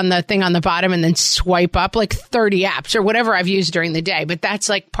click on the thing on the bottom and then swipe up 30 apps or whatever I've used during the day. But that's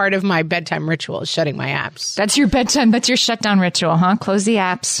part of my bedtime ritual is shutting my apps. That's your bedtime. That's your shutdown ritual, huh? Close the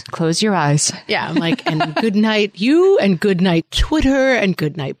apps. Close your eyes. Yeah. I'm and good night you and good night Twitter and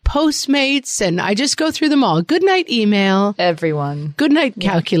good night Postmates. And I just go through them all. Good night email. Everyone. Good night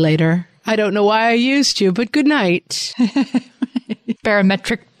calculator. I don't know why I used you, but good night.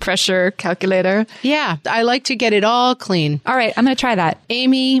 Barometric pressure calculator. Yeah, I like to get it all clean. All right, I'm going to try that.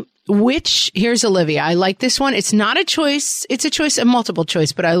 Amy, here's Olivia. I like this one. It's not a choice. It's a multiple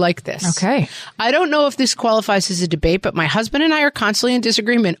choice, but I like this. Okay. I don't know if this qualifies as a debate, but my husband and I are constantly in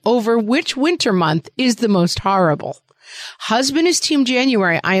disagreement over which winter month is the most horrible. Husband is team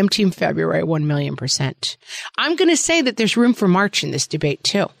January. I am team February, 1,000,000%. I'm going to say that there's room for March in this debate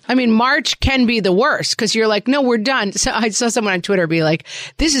too. I mean, March can be the worst because you're like, no, we're done. So I saw someone on Twitter be like,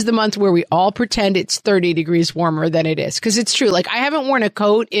 this is the month where we all pretend it's 30 degrees warmer than it is. Because it's true. I haven't worn a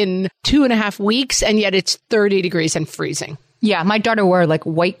coat in 2.5 weeks and yet it's 30 degrees and freezing. Yeah, my daughter wore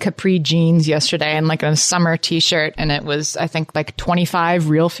white capri jeans yesterday and a summer t-shirt. And it was, I think, 25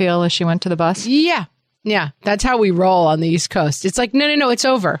 real feel as she went to the bus. Yeah. Yeah, that's how we roll on the East Coast. It's no, it's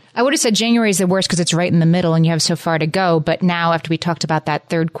over. I would have said January is the worst because it's right in the middle and you have so far to go. But now after we talked about that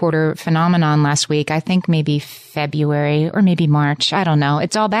third quarter phenomenon last week, I think maybe February or maybe March. I don't know.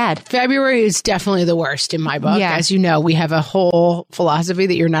 It's all bad. February is definitely the worst in my book. Yeah. As you know, we have a whole philosophy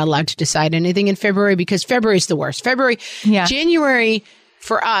that you're not allowed to decide anything in February because February is the worst. January,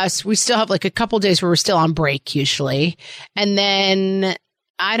 for us, we still have a couple days where we're still on break usually. And then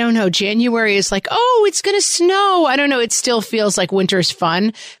I don't know. January is it's going to snow. I don't know. It still feels like winter's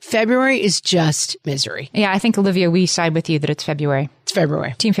fun. February is just misery. Yeah, I think, Olivia, we side with you that it's February. It's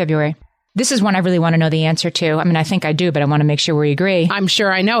February. Team February. This is one I really want to know the answer to. I mean, I think I do, but I want to make sure we agree. I'm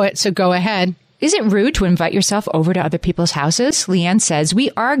sure I know it, so go ahead. Is it rude to invite yourself over to other people's houses? Leanne says,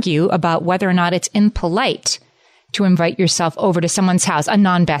 we argue about whether or not it's impolite to invite yourself over to someone's house, a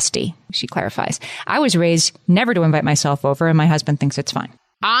non-bestie, she clarifies. I was raised never to invite myself over, and my husband thinks it's fine.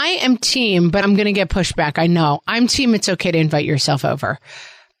 I am team, but I'm going to get pushback. I know. I'm team. It's okay to invite yourself over.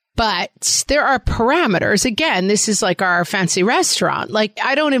 But there are parameters. Again, this is our fancy restaurant.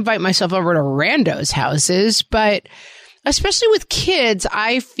 I don't invite myself over to randos' houses, but especially with kids,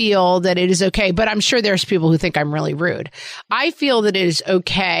 I feel that it is okay. But I'm sure there's people who think I'm really rude. I feel that it is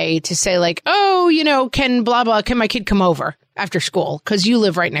okay to say can my kid come over after school? Because you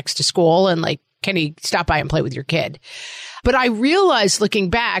live right next to school and can he stop by and play with your kid? But I realized looking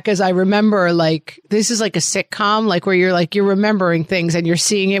back as I remember, this is like a sitcom, where you're remembering things and you're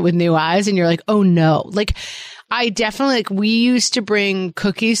seeing it with new eyes and you're like, oh no. I definitely, we used to bring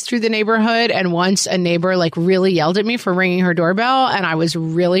cookies through the neighborhood. And once a neighbor really yelled at me for ringing her doorbell and I was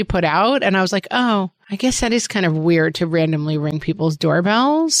really put out. And I was like, oh, I guess that is kind of weird to randomly ring people's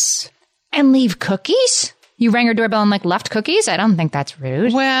doorbells. And leave cookies? You rang her doorbell and left cookies? I don't think that's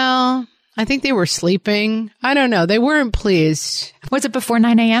rude. Well, I think they were sleeping. I don't know. They weren't pleased. Was it before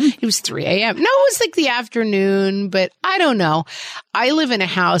 9 a.m.? It was 3 a.m. No, it was like the afternoon, but I don't know. I live in a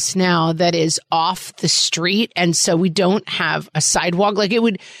house now that is off the street. And so we don't have a sidewalk. Like it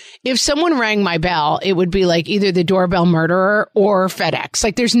would, if someone rang my bell, it would be like either the doorbell murderer or FedEx.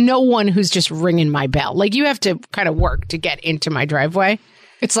 Like there's no one who's just ringing my bell. Like you have to kind of work to get into my driveway.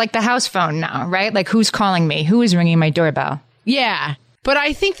 It's like the house phone now, right? Like who's calling me? Who is ringing my doorbell? Yeah. But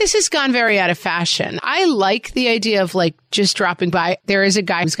I think this has gone very out of fashion. I like the idea of like just dropping by. There is a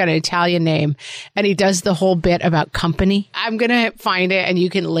guy who's got an Italian name and he does the whole bit about company. I'm going to find it and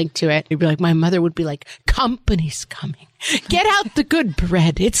you can link to it. You'd be like, my mother would be like, company's coming. Get out the good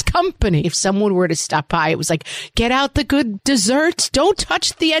bread. It's company. If someone were to stop by, it was like, get out the good desserts. Don't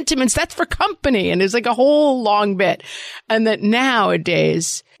touch the Entenmann's. That's for company. And it's like a whole long bit. And that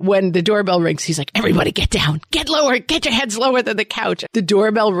nowadays, when the doorbell rings, he's like, everybody get down, get lower, get your heads lower than the couch. The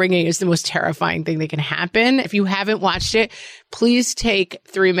doorbell ringing is the most terrifying thing that can happen. If you haven't watched it, please take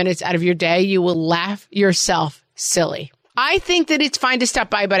 3 minutes out of your day. You will laugh yourself silly. I think that it's fine to stop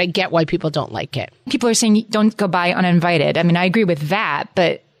by, but I get why people don't like it. People are saying don't go by uninvited. I mean, I agree with that,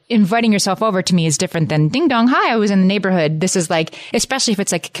 but inviting yourself over to me is different than ding dong. Hi, I was in the neighborhood. This is like, especially if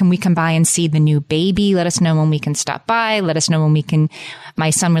it's like, can we come by and see the new baby? Let us know when we can stop by. Let us know when we can. My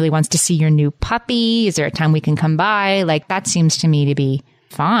son really wants to see your new puppy. Is there a time we can come by? Like that seems to me to be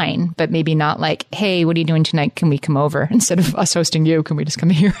fine, but maybe not like, hey, what are you doing tonight? Can we come over? Instead of us hosting you, can we just come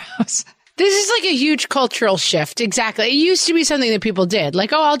to your house? This is like a huge cultural shift. Exactly. It used to be something that people did.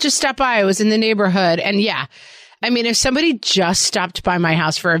 Like, oh, I'll just stop by. I was in the neighborhood. And yeah, I mean, if somebody just stopped by my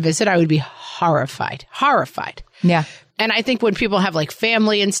house for a visit, I would be horrified. Yeah. And I think when people have like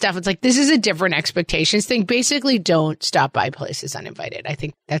family and stuff, it's like, this is a different expectations thing. Basically, don't stop by places uninvited. I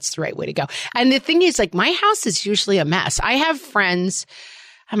think that's the right way to go. And the thing is, like, my house is usually a mess. I have friends.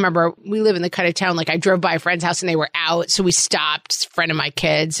 I remember we live in the kind of town, like I drove by a friend's house and they were out. So we stopped, a friend of my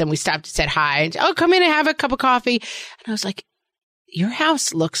kids, and we stopped and said hi. And, oh, come in and have a cup of coffee. And I was like, your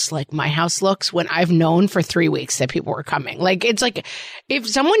house looks like my house looks when I've known for 3 weeks that people were coming. Like, it's like if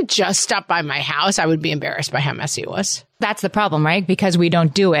someone just stopped by my house, I would be embarrassed by how messy it was. That's the problem, right? Because we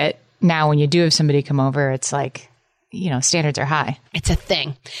don't do it. Now, when you do have somebody come over, it's like, you know, standards are high. It's a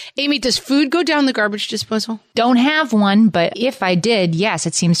thing. Amy, does food go down the garbage disposal? Don't have one, but if I did, yes,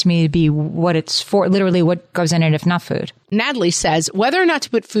 it seems to me to be what it's for, literally what goes in it, if not food. Natalie says, whether or not to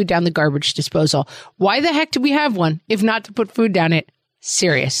put food down the garbage disposal, why the heck do we have one if not to put food down it?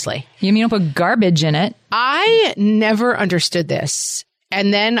 Seriously. You mean don't put garbage in it? I never understood this.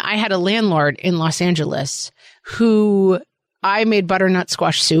 And then I had a landlord in Los Angeles who I made butternut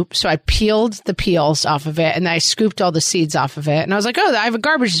squash soup. So I peeled the peels off of it and I scooped all the seeds off of it. And I was like, oh, I have a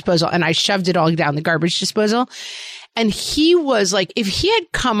garbage disposal. And I shoved it all down the garbage disposal. And he was like, if he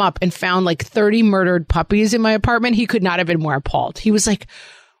had come up and found like 30 murdered puppies in my apartment, he could not have been more appalled. He was like,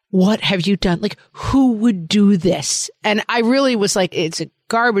 what have you done? Like, who would do this? And I really was like, it's a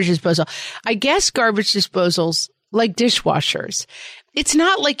garbage disposal. I guess garbage disposals, like dishwashers, it's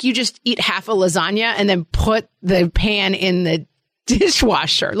not like you just eat half a lasagna and then put the pan in the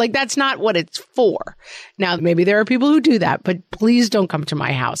dishwasher. Like, that's not what it's for. Now, maybe there are people who do that, but please don't come to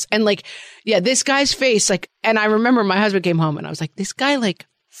my house. And like, yeah, this guy's face, like, and I remember my husband came home and I was like, this guy like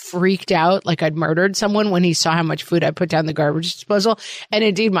freaked out like I'd murdered someone when he saw how much food I put down the garbage disposal. And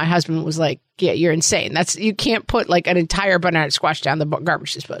indeed, my husband was like, yeah, you're insane. You can't put like an entire butternut squash down the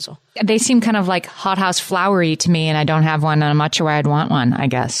garbage disposal. They seem kind of like hothouse flowery to me, and I don't have one, and I'm not sure why I'd want one, I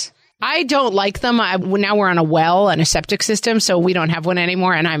guess. I don't like them. Now we're on a well and a septic system, so we don't have one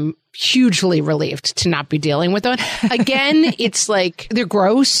anymore. And I'm hugely relieved to not be dealing with one. Again, it's like they're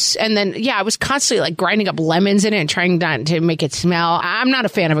gross. And then, yeah, I was constantly like grinding up lemons in it and trying not to make it smell. I'm not a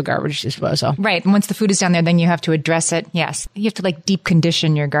fan of a garbage disposal. Right. And once the food is down there, then you have to address it. Yes. You have to like deep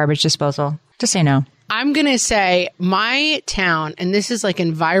condition your garbage disposal. Just say no. I'm going to say my town, and this is like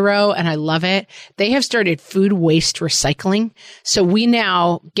Enviro, and I love it. They have started food waste recycling. So we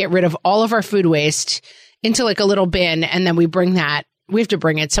now get rid of all of our food waste into like a little bin, and then we have to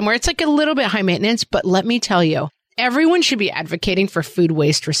bring it somewhere. It's like a little bit high maintenance, but let me tell you, everyone should be advocating for food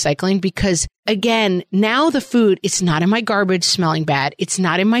waste recycling because, again, now the food, it's not in my garbage smelling bad. It's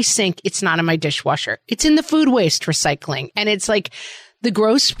not in my sink. It's not in my dishwasher. It's in the food waste recycling. And it's like, the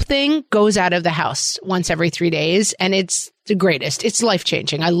gross thing goes out of the house once every 3 days, and it's the greatest. It's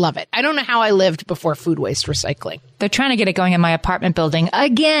life-changing. I love it. I don't know how I lived before food waste recycling. They're trying to get it going in my apartment building.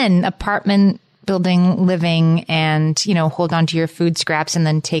 Again, apartment building living and, you know, hold on to your food scraps and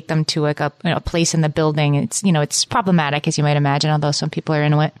then take them to like a place in the building. It's, you know, it's problematic, as you might imagine, although some people are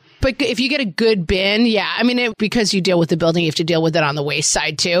into it. But if you get a good bin, yeah. I mean, because you deal with the building, you have to deal with it on the waste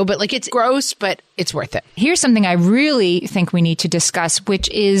side too. But like, it's gross, but it's worth it. Here's something I really think we need to discuss, which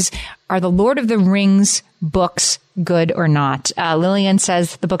is, are the Lord of the Rings books good or not? Lillian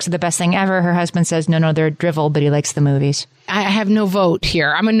says the books are the best thing ever. Her husband says, no, they're drivel, but he likes the movies. I have no vote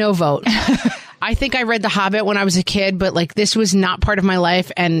here. I'm a no vote. I think I read The Hobbit when I was a kid, but like this was not part of my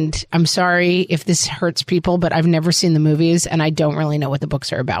life. And I'm sorry if this hurts people, but I've never seen the movies and I don't really know what the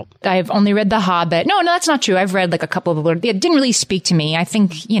books are about. I've only read The Hobbit. No, that's not true. I've read like a couple of the Lord. It didn't really speak to me. I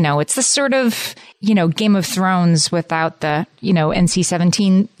think, it's the sort of, Game of Thrones without the,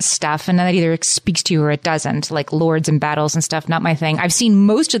 NC-17 stuff. And that either speaks to you or it doesn't, like lords and battles and stuff. Not my thing. I've seen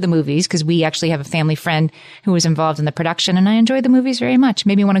most of the movies because we actually have a family friend who was involved in the production and I enjoyed the movies very much.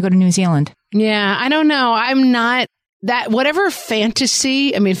 Maybe I want to go to New Zealand. Yeah, I don't know. I'm not that, whatever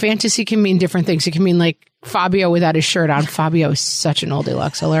fantasy, I mean, fantasy can mean different things. It can mean like Fabio without his shirt on. Fabio is such an old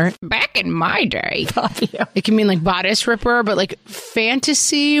deluxe alert. Back in my day, Fabio. It can mean like bodice ripper, but like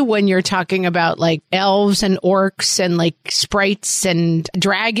fantasy, when you're talking about like elves and orcs and like sprites and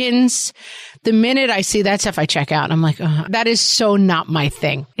dragons, the minute I see that stuff, I check out. I'm like, that is so not my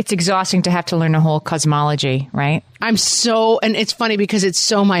thing. It's exhausting to have to learn a whole cosmology, right? And it's funny because it's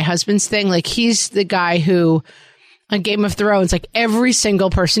so my husband's thing. Like he's the guy who, on Game of Thrones, like every single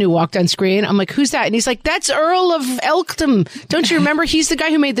person who walked on screen, I'm like, who's that? And he's like, that's Earl of Elkdom. Don't you remember? He's the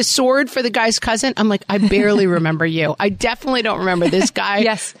guy who made the sword for the guy's cousin. I'm like, I barely remember you. I definitely don't remember this guy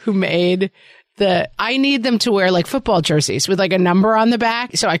Yes. who made I need them to wear like football jerseys with like a number on the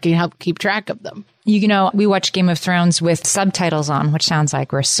back so I can help keep track of them. We watch Game of Thrones with subtitles on, which sounds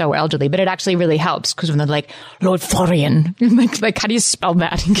like we're so elderly, but it actually really helps because when they're like, Lord Florian, like how do you spell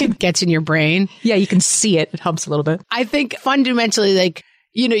that? It gets in your brain. Yeah, you can see it. It helps a little bit. I think fundamentally, like,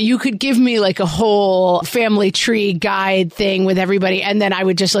 you could give me like a whole family tree guide thing with everybody. And then I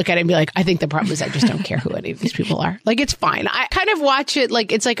would just look at it and be like, I think the problem is I just don't care who any of these people are. Like, it's fine. I kind of watch it.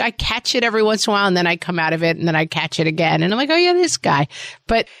 Like, it's like I catch it every once in a while and then I come out of it and then I catch it again. And I'm like, oh yeah, this guy.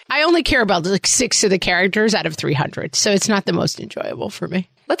 But I only care about like 6 of the characters out of 300. So it's not the most enjoyable for me.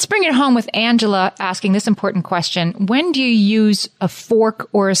 Let's bring it home with Angela asking this important question. When do you use a fork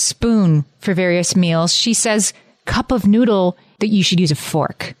or a spoon for various meals? She says, cup of noodle, that you should use a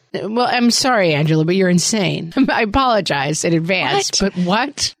fork. Well, I'm sorry, Angela, but you're insane. I apologize in advance. What? But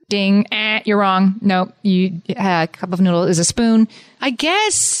what? Ding. You're wrong. No, cup of noodle is a spoon. I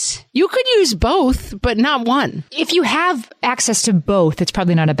guess you could use both, but not one. If you have access to both, it's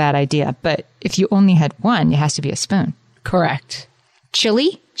probably not a bad idea. But if you only had one, it has to be a spoon. Correct.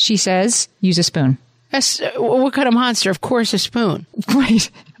 Chili, she says, use a spoon. What kind of monster? Of course, a spoon. Right.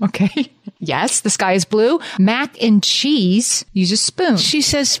 Okay. Yes, the sky is blue. Mac and cheese, use a spoon. She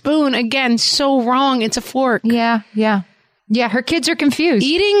says spoon. Again, so wrong. It's a fork. Yeah. Her kids are confused.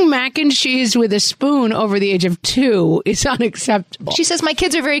 Eating mac and cheese with a spoon over the age of 2 is unacceptable. She says my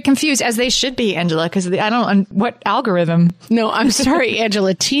kids are very confused, as they should be, Angela, because I don't, what algorithm? No, I'm sorry,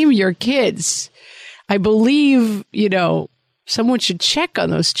 Angela. Team your kids. I believe, someone should check on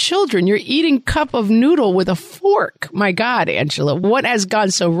those children. You're eating cup of noodle with a fork. My God, Angela, what has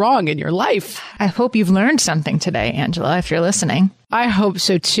gone so wrong in your life? I hope you've learned something today, Angela, if you're listening. I hope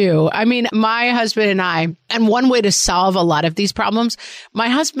so, too. I mean, my husband and I, and one way to solve a lot of these problems, my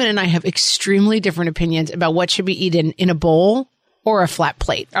husband and I have extremely different opinions about what should be eaten in a bowl or a flat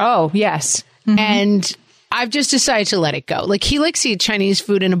plate. Oh, yes. Mm-hmm. And I've just decided to let it go. Like, he likes to eat Chinese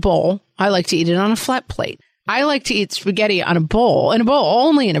food in a bowl. I like to eat it on a flat plate. I like to eat spaghetti on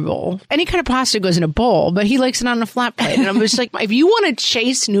only in a bowl. Any kind of pasta goes in a bowl, but he likes it on a flat plate. And I'm just like, if you want to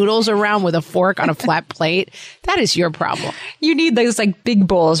chase noodles around with a fork on a flat plate, that is your problem. You need those like big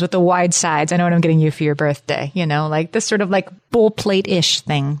bowls with the wide sides. I know what I'm getting you for your birthday, like this sort of like bowl plate-ish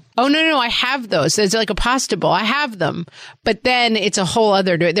thing. Oh, no, I have those. There's like a pasta bowl. I have them. But then it's a whole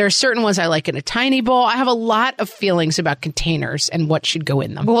other, there are certain ones I like in a tiny bowl. I have a lot of feelings about containers and what should go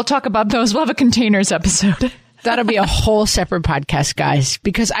in them. We'll talk about those. We'll have a containers episode. That'll be a whole separate podcast, guys,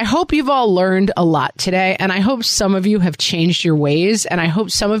 because I hope you've all learned a lot today. And I hope some of you have changed your ways. And I hope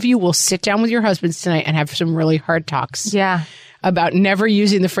some of you will sit down with your husbands tonight and have some really hard talks. Yeah. About never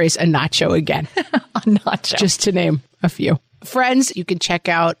using the phrase a nacho again. A nacho. Just to name a few. Friends, you can check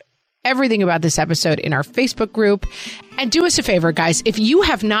out everything about this episode in our Facebook group. And do us a favor, guys. If you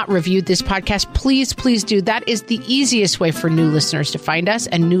have not reviewed this podcast, please do. That is the easiest way for new listeners to find us.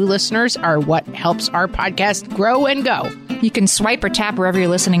 And new listeners are what helps our podcast grow and go. You can swipe or tap wherever you're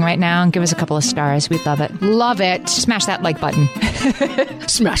listening right now and give us a couple of stars. We'd love it. Love it. Smash that like button.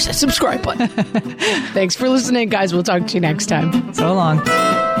 Smash that subscribe button. Thanks for listening, guys. We'll talk to you next time. So long.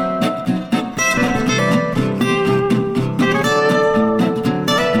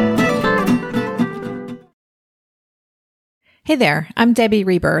 Hey there, I'm Debbie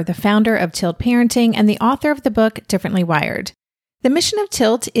Reber, the founder of Tilt Parenting and the author of the book Differently Wired. The mission of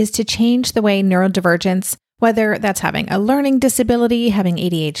Tilt is to change the way neurodivergence, whether that's having a learning disability, having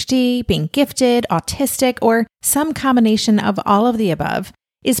ADHD, being gifted, autistic, or some combination of all of the above,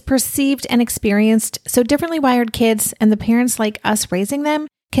 is perceived and experienced so differently wired kids and the parents like us raising them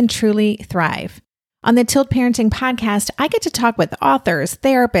can truly thrive. On the Tilt Parenting podcast, I get to talk with authors,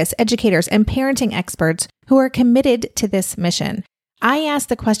 therapists, educators, and parenting experts who are committed to this mission. I ask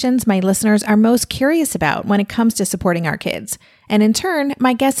the questions my listeners are most curious about when it comes to supporting our kids. And in turn,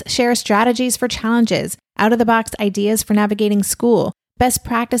 my guests share strategies for challenges, out-of-the-box ideas for navigating school, best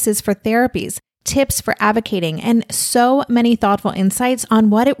practices for therapies, tips for advocating, and so many thoughtful insights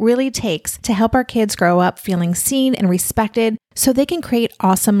on what it really takes to help our kids grow up feeling seen and respected so they can create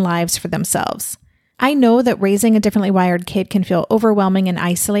awesome lives for themselves. I know that raising a differently wired kid can feel overwhelming and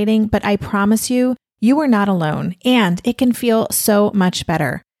isolating, but I promise you, you are not alone, and it can feel so much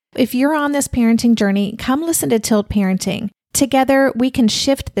better. If you're on this parenting journey, come listen to Tilt Parenting. Together, we can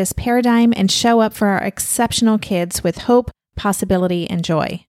shift this paradigm and show up for our exceptional kids with hope, possibility, and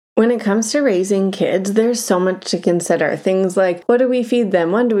joy. When it comes to raising kids, there's so much to consider. Things like, what do we feed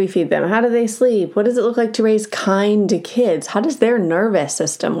them? When do we feed them? How do they sleep? What does it look like to raise kind kids? How does their nervous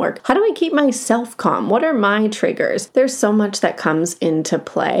system work? How do I keep myself calm? What are my triggers? There's so much that comes into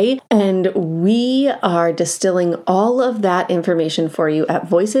play, and we are distilling all of that information for you at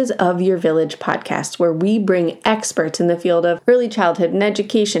Voices of Your Village podcast, where we bring experts in the field of early childhood and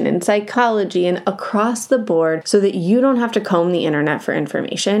education and psychology and across the board so that you don't have to comb the internet for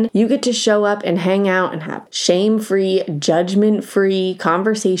information. You get to show up and hang out and have shame-free, judgment-free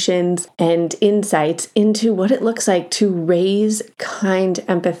conversations and insights into what it looks like to raise kind,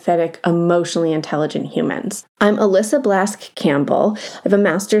 empathetic, emotionally intelligent humans. I'm Alyssa Blask Campbell. I have a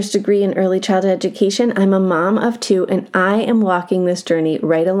master's degree in early childhood education. I'm a mom of 2, and I am walking this journey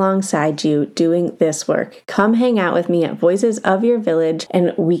right alongside you doing this work. Come hang out with me at Voices of Your Village,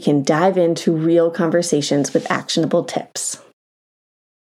 and we can dive into real conversations with actionable tips.